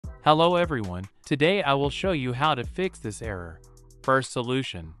Hello everyone, today I will show you how to fix this error. First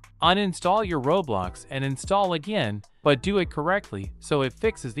solution. Uninstall your Roblox and install again, but do it correctly so it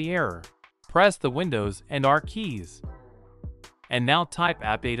fixes the error. Press the Windows and R keys. And now type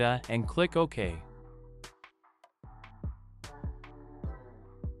app data and click OK.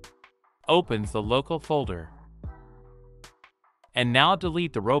 Opens the local folder. And now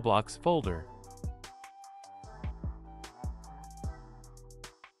delete the Roblox folder.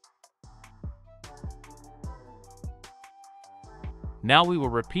 Now we will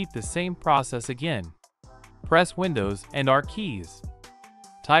repeat the same process again. Press Windows and R keys.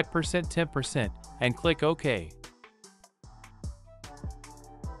 Type %10% and click OK.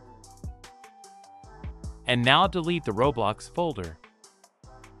 And now delete the Roblox folder.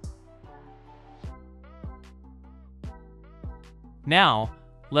 Now,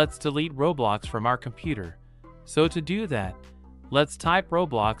 let's delete Roblox from our computer. So to do that, let's type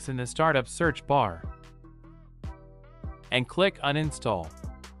Roblox in the startup search bar and click uninstall.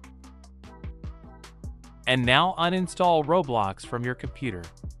 And now uninstall Roblox from your computer.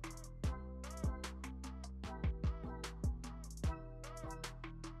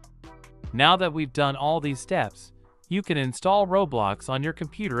 Now that we've done all these steps, you can install Roblox on your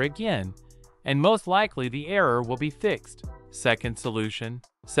computer again, and most likely the error will be fixed. Second solution,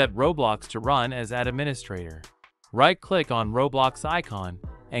 set Roblox to run as administrator. Right-click on Roblox icon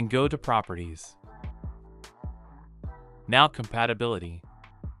and go to Properties. Now Compatibility.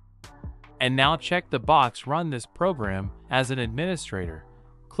 And now check the box Run this program as an administrator.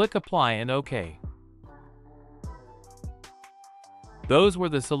 Click Apply and OK. Those were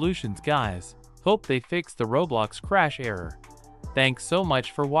the solutions, guys. Hope they fixed the Roblox Crash error. Thanks so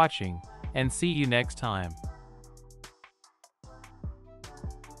much for watching, and see you next time.